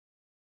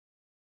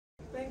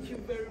you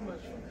very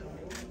much for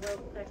coming. Well,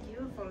 thank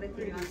you for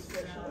letting us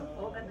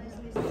organize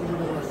this.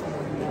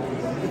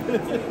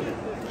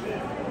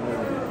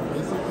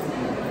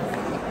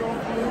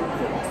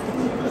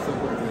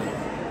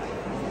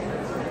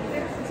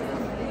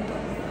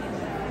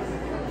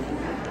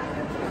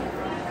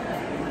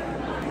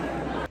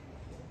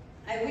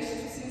 I wish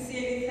to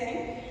sincerely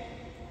thank,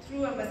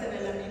 through Ambassador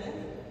Lammila,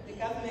 the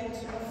government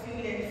of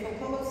Finland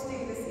for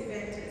hosting this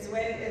event, as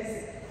well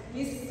as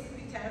Ms.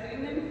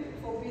 Pietarinen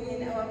for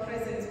being in our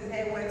presence with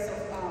her works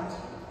of art,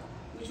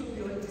 which will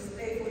be on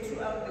display for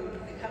throughout the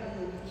coming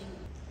week.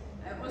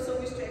 I also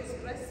wish to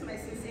express my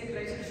sincere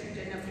gratitude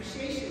and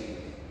appreciation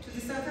to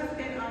the South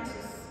African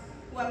artists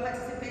who are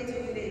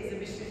participating in the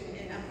exhibition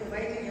and are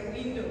providing a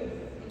window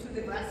into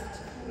the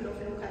vast pool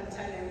of local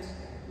talent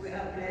we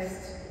are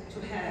blessed to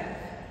have.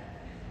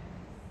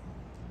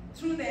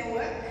 Through their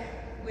work,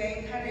 we are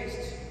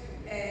encouraged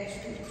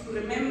to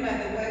remember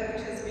the work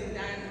which has been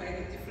done by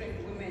the different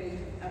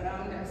women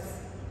around us,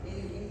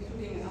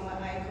 including our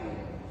icon.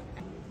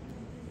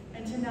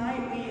 And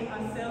tonight we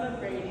are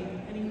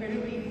celebrating an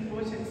incredibly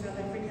important South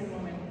African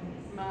woman,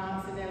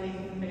 Zanele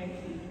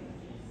Mbeki.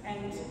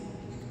 And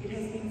it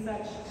has been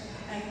such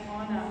an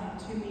honour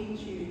to meet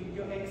you,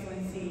 Your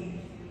Excellency,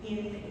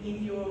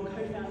 in your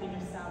co-founding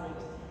of SOUD.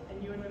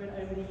 And UN Women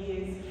over the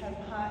years have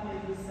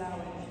partnered with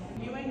SOUD.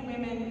 UN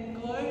Women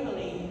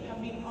globally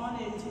have been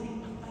honoured to be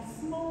a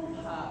small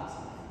part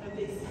of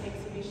this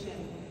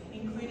exhibition,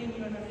 including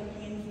UN Women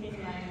in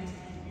Finland,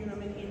 UN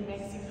Women in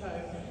Mexico,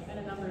 and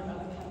a number of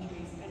other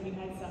countries, and we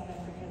add South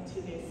Africa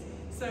to this.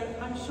 So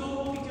I'm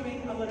sure we'll be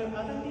doing a lot of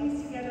other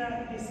things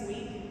together this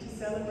week to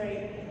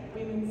celebrate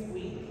Women's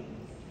Week.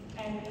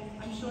 And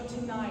I'm sure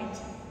tonight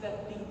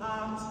that the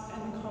art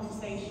and the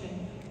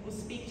conversation will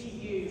speak to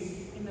you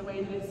in the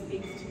way that it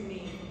speaks to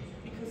me,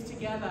 because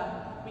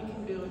together we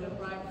can build a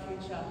bright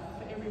future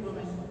for every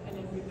woman and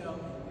every girl.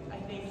 I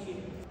thank you.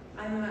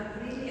 I'm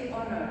really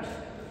honored.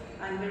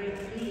 I'm very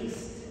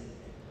pleased.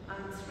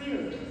 I'm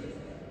thrilled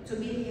to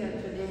be here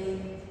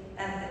today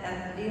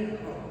at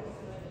DIRCO,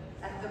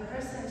 at the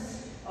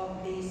presence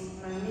of these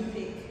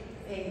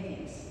magnific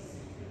paintings.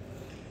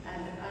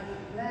 And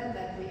I'm glad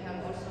that we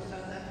have also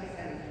South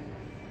African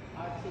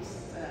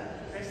artists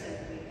present.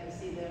 We can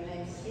see their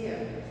names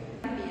here.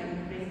 I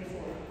am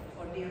grateful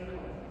for DIRCO,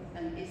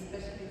 and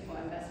especially for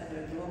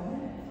Ambassador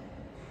Dlomo,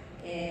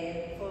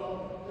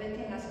 for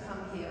letting us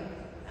come here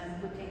and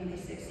putting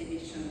this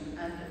exhibition,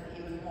 and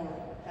even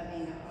more,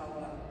 having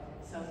our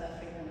South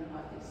African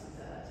artists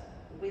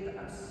with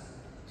us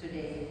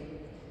today.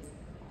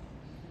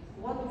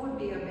 What would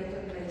be a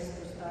better place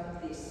to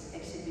start this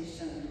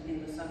exhibition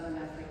in the Southern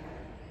Africa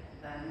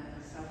than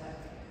South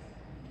Africa?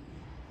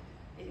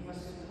 It was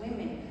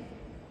women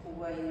who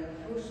were in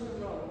a crucial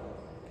role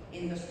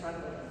in the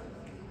struggle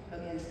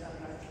against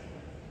apartheid.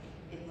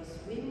 It was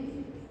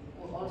women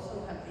who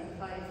also have been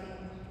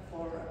fighting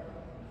for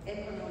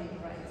economic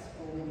rights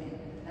for women,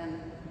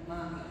 and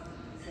Maud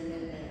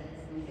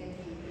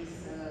Mbeki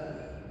is a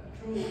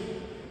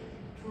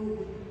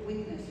true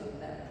witness of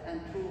that and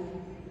true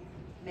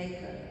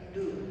maker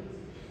do.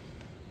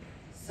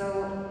 So,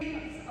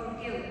 feelings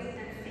of guilt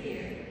and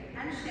fear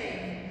and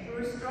shame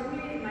grew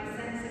strongly in my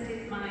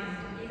sensitive mind,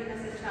 even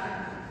as a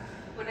child,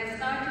 when I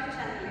started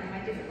channeling my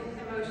difficult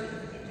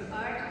emotions into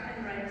art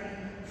and writing.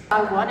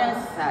 I want to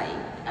say,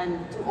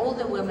 and to all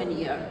the women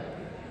here,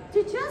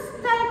 to just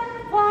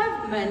take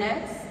 5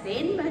 minutes,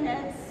 10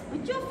 minutes,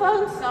 put your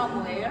phone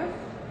somewhere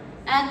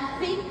and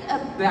think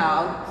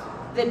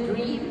about the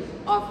dream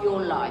of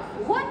your life.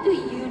 What do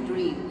you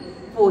dream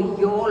for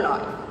your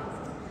life?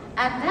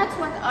 And that's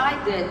what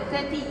I did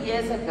 30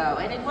 years ago,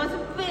 and it was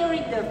very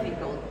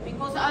difficult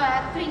because I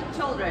had 3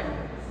 children.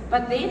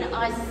 But then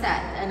I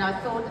sat and I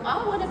thought,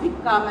 I want to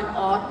become an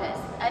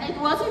artist, and it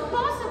was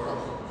impossible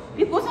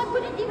because I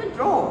couldn't even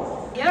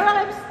draw. Here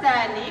I'm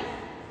standing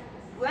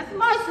with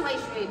my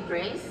suede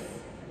dress,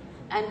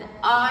 and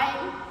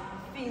I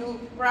feel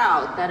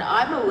proud that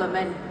I'm a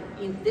woman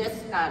in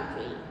this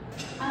country.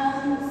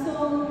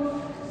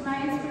 So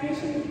my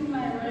inspiration through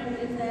my work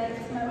is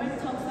that my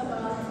work talks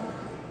about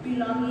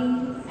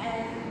belonging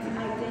and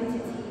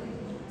identity.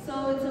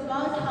 So it's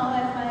about how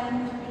I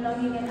find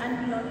belonging and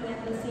unbelonging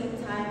at the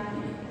same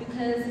time,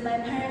 because my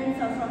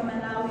parents are from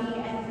Malawi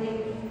and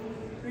they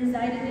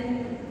resided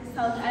in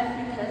South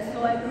Africa,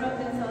 so I grew up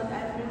in South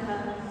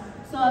Africa.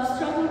 So I've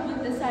struggled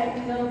with this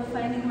idea of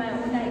finding my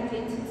own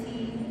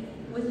identity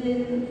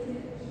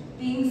within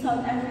being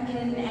South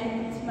African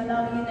and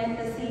Malawian at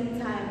the same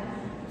time.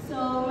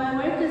 So my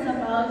work is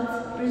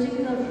about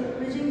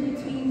bridging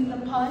between the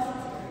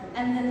past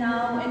and the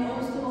now, and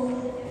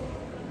also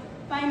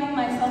finding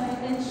myself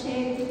within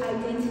shared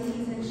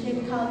identities and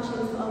shared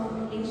cultures of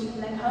relations.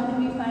 Like, how do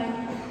we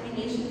find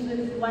relations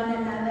with one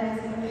another as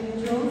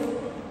individuals?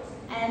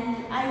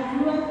 And I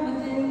grew up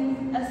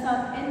within a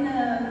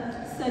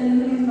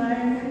saloon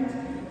environment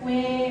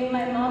where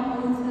my mom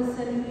owns the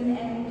saloon,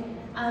 and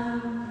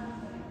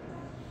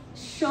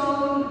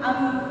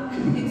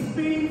I'm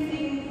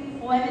experiencing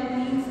what it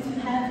means to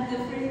have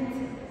different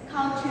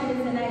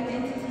cultures and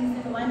identities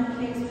in one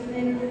place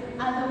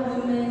other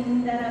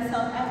women that are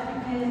South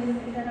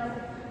African,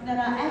 that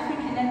are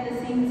African at the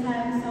same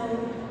time.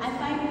 So I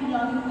find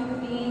belonging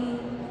with being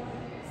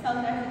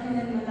South African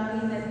and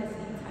Malawian at the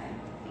same time.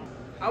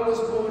 I was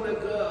born a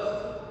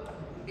girl.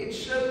 It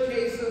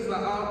showcases the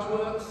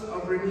artworks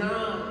of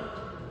renowned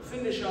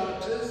Finnish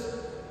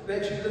artists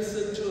that you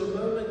listened to a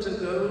moment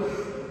ago,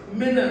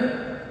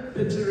 Minna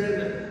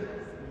Pietarinen.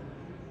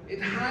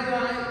 It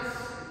highlights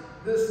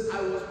this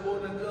I was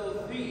born a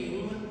girl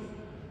theme,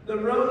 the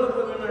role of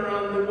women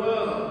around the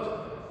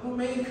world who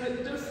make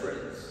a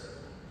difference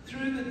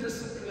through the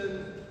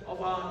discipline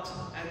of art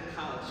and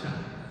culture.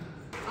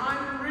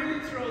 I'm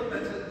really thrilled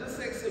that at this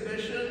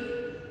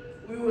exhibition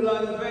we will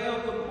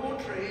unveil the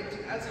portrait,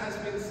 as has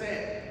been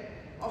said,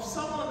 of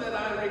someone that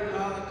I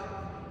regard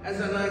as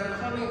an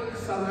iconic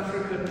South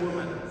African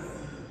woman,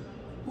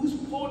 whose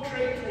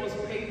portrait was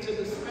painted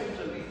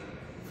especially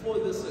for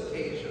this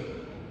occasion.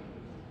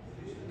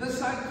 This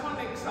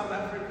iconic South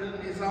African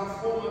is our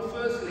former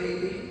First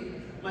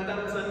Lady,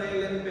 Madame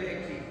Zanele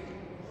Mbeki,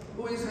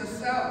 who is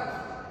herself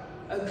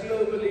a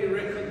globally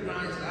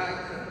recognized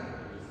icon,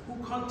 who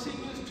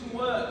continues to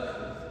work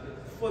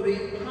for the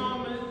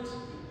empowerment,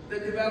 the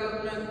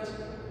development,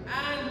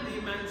 and the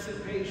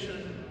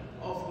emancipation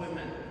of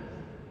women.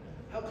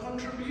 Her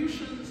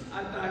contributions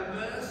are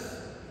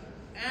diverse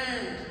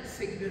and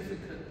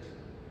significant,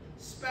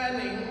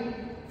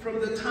 spanning from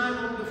the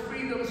time of the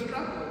freedom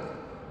struggle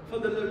for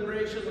the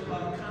liberation of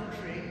our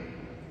country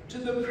to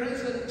the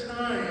present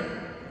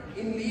time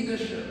in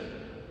leadership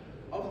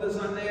of the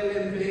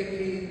Zanele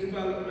Mbeki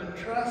Development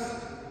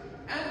Trust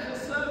and her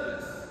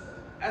service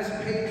as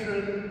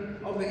patron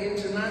of the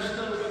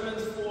International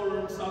Women's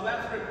Forum South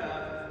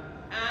Africa,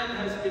 and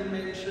has been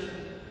mentioned,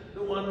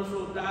 the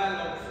wonderful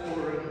Dialogue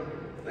Forum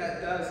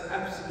that does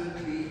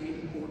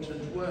absolutely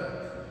important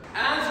work.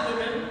 As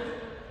women,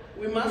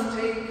 we must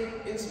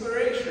take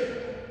inspiration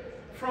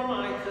from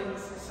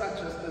icons such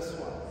as this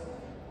one,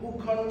 who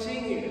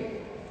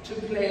continue to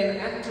play an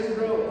active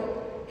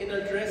role in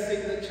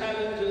addressing the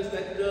challenges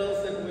that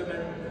girls and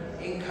women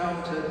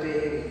encounter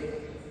daily.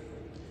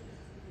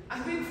 I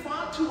think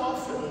far too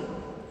often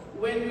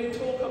when we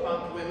talk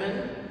about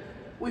women,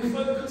 we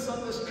focus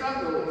on the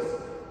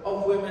struggles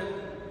of women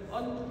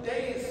on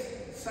days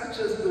such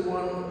as the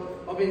one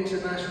of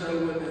International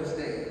Women's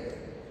Day.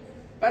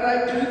 But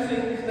I do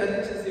think that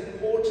it is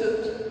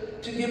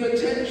important to give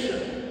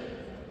attention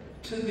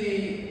to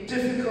the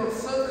difficult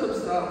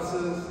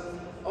circumstances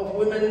of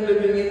women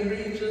living in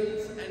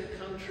regions and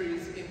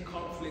countries in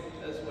conflict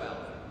as well.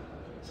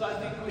 So I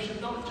think we should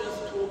not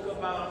just talk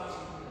about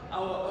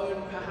our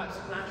own perhaps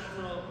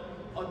national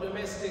or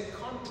domestic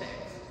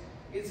context.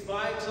 It's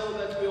vital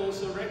that we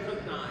also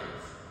recognize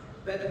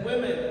that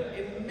women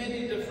in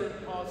many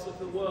different parts of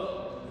the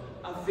world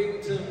are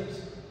victims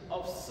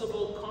of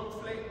civil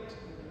conflict,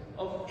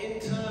 of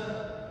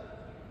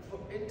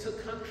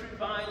inter-country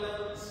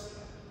violence,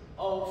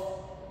 of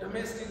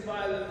domestic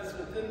violence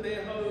within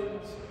their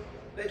homes,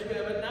 that we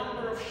have a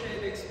number of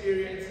shared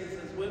experiences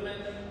as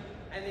women,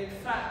 and in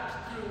fact,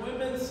 through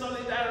women's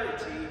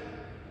solidarity,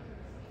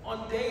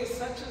 on days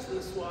such as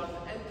this one,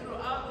 and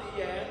throughout the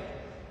year,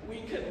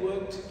 we can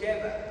work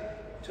together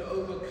to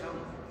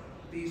overcome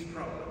these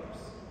problems.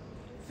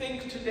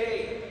 Think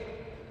today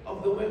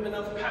of the women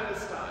of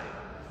Palestine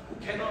who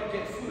cannot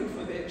get food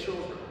for their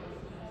children,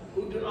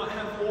 who do not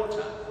have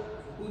water,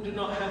 who do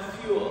not have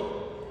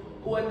fuel,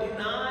 who are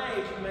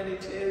denied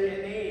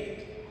humanitarian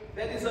aid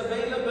that is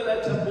available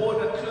at a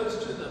border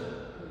close to them,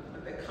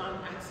 but they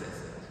can't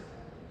access it.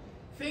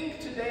 Think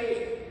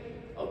today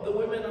of the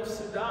women of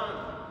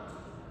Sudan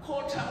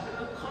caught up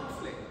in a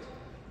conflict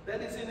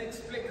that is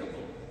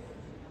inexplicable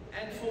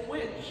and for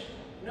which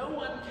no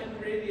one can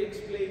really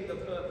explain the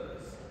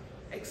purpose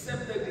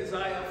except the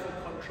desire for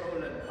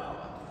control and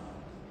power.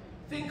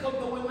 Think of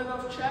the women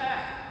of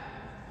Chad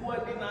who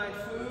are denied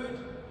food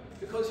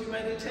because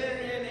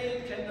humanitarian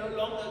aid can no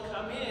longer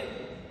come in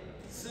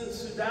since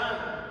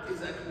Sudan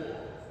is at war,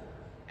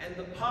 and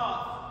the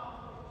path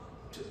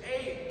to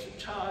aid to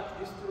Chad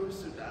is through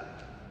Sudan.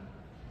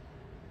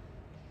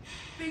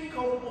 Think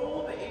of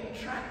all the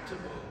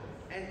intractable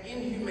and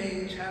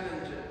inhumane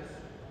challenges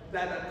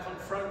that are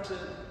confronted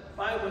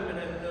by women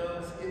and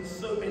girls in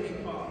so many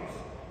parts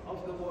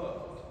of the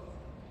world.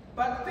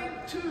 But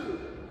think too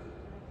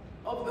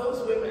of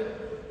those women,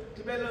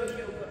 Tibelo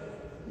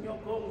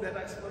Nyokong that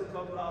I spoke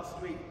of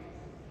last week,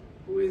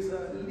 who is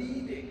a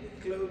leading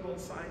global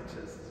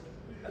scientist,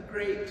 a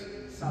great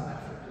South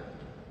African.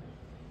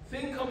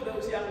 Think of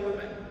those young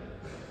women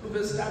who've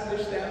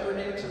established their own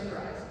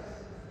enterprises.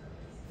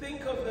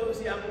 Think of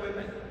those young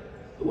women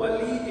who are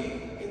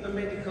leading in the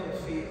medical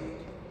field.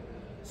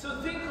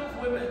 So think of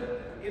women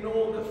in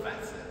all the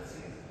facets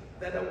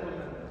that are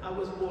women. I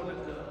was born a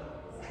girl,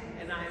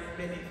 and I am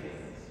many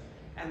things,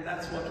 and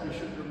that's what we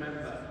should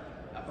remember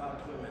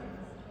about women.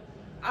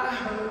 I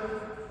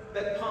hope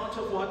that part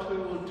of what we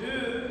will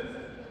do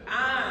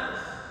as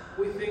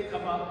we think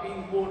about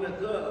being born a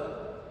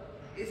girl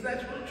is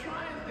that we'll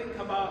try and think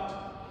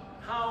about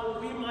how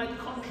we might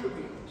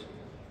contribute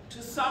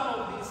to some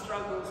of these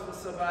struggles for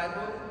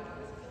survival,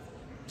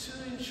 to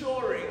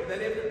ensuring that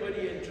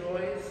everybody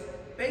enjoys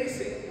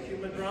basic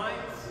human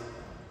rights.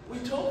 We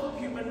talk of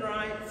human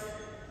rights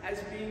as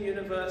being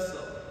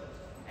universal,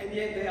 and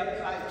yet they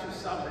apply to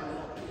some and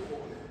not to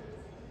all.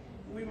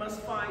 We must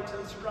fight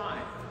and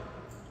strive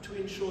to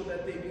ensure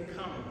that they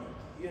become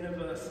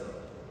universal.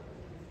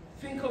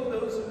 Think of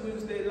those who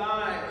lose their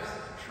lives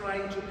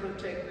trying to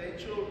protect their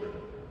children.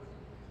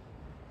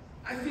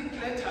 I think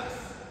let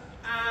us,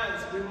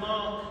 as we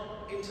mark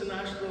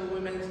International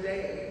Women's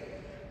Day,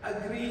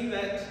 agree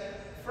that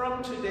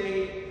from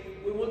today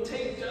we will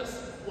take just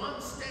one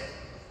step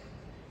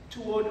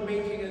toward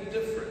making a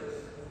difference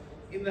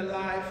in the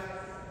life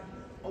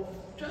of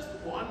just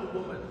one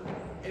woman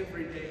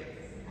every day.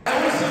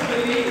 I also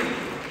believe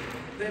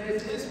that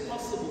it is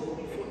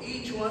possible for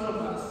each one of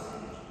us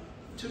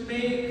to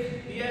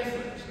make the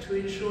effort to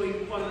ensure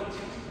equality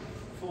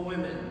for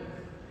women.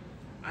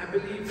 I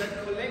believe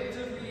that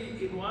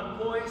collectively, in one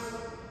voice,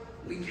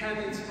 we can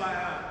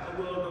inspire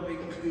a world of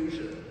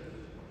inclusion.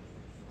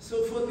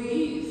 So for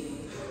these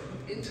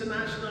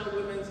International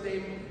Women's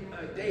Day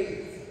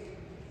days,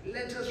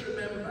 let us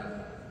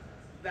remember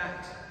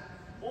that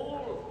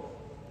all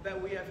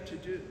that we have to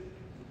do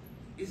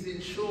is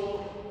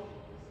ensure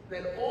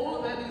that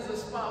all that is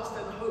espoused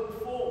and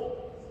hoped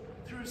for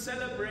through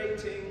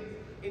celebrating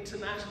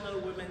International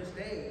Women's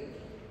Day,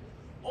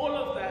 all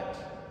of that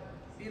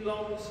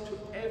belongs to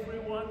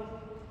everyone,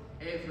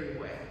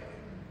 everywhere.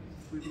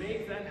 If we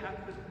make that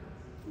happen,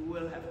 we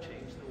will have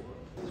changed the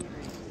world.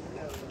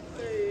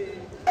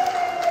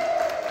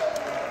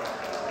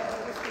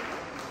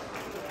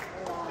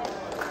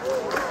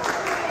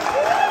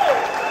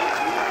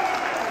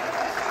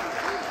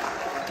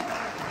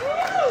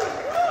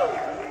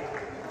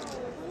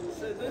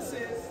 So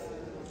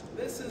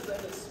this is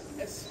an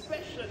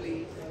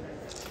especially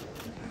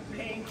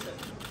painted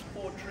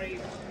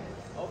portrait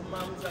of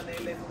Mam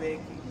Zanele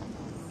Mbeki,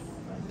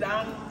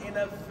 done in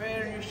a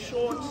very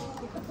short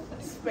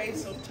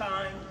space of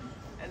time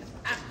and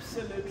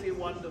absolutely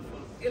wonderful,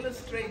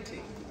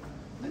 illustrating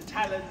the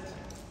talent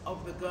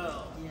of the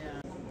girl.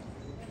 Yeah.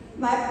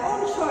 My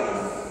own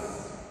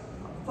choice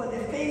for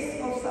the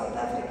face of South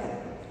Africa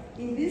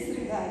in this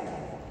regard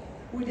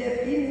would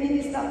have been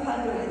Minister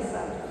Pandor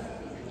herself,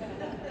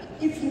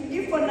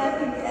 if for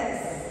nothing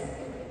else,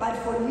 but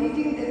for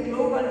leading the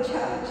global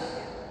charge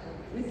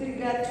with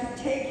regard to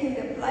taking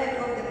the plight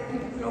of the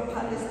people of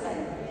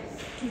Palestine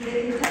to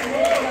the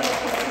International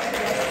Court of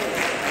Justice.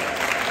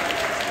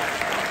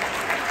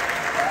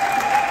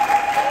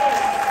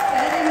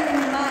 Bearing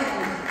in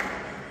mind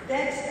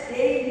that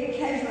daily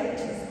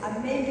casualties are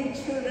mainly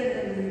children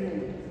and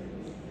women.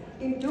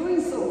 In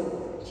doing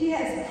so, she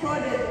has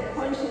prodded the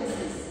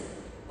consciences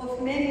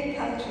of many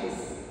countries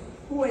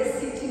who were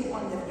sitting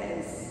on the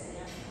fence.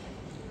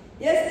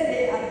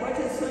 Yesterday, I got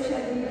a social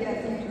media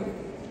video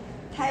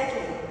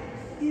titled,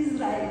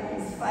 "Israel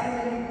is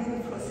finally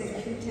being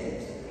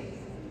prosecuted."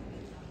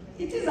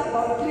 It is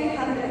about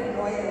 300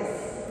 lawyers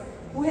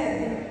who have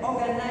been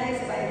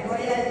organized by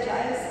lawyer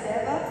Giles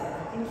Dever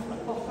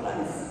of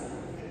France.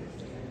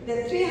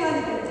 The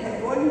 300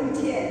 have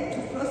volunteered to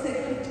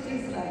prosecute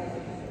Israel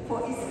for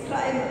its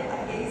crime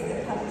against the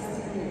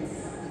Palestinians.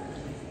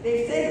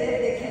 They said that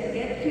they can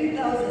get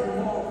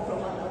 3,000 more from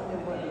around the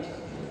world.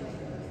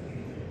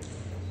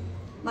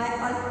 My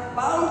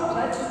unbound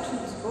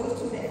gratitude goes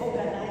to the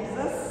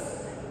organizers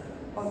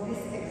of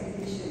this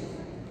exhibition,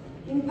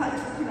 in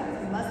particular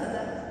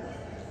Ambassador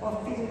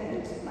of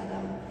Finland,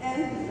 Madam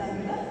Anne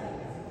Lammila,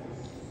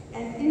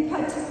 and in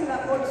particular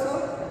also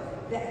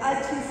the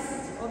artist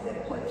of the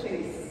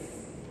portraits,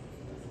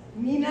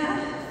 Minna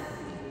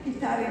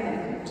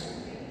Pietarinen,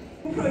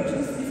 who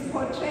produced this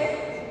portrait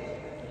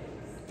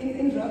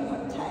in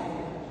record time.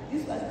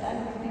 This was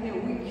done within a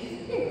week.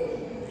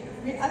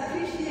 We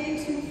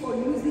appreciate you for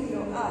using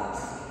your art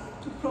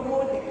to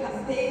promote the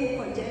campaign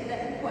for gender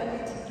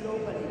equality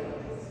globally.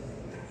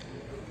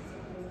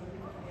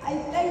 I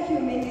thank you,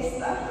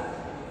 Minister,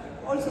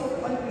 also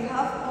on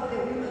behalf of the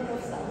women of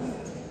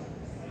Sawit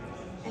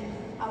and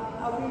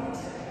Awit,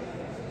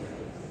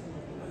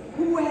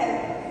 who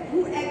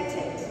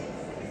acted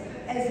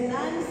as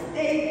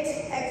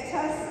non-state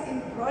actors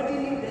in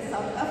broadening the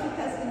South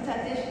Africa's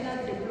international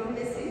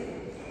diplomacy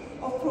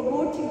of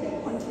promoting the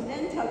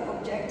continental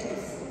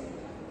objectives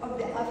of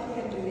the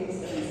African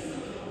relations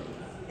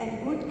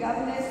and good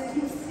governance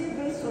through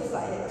civil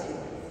society.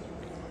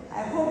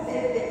 I hope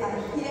that they are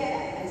here,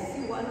 I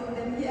see one of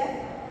them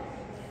here,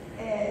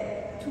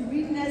 to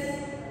witness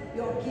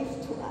your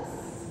gift to us.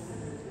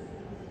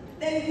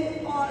 Thank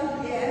you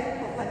all here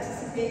for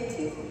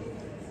participating.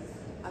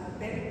 I'm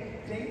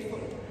very grateful.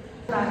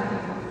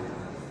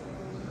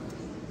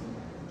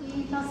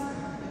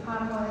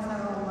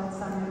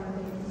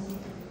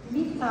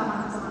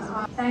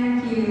 Thank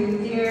you,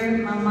 dear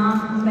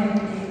Mama.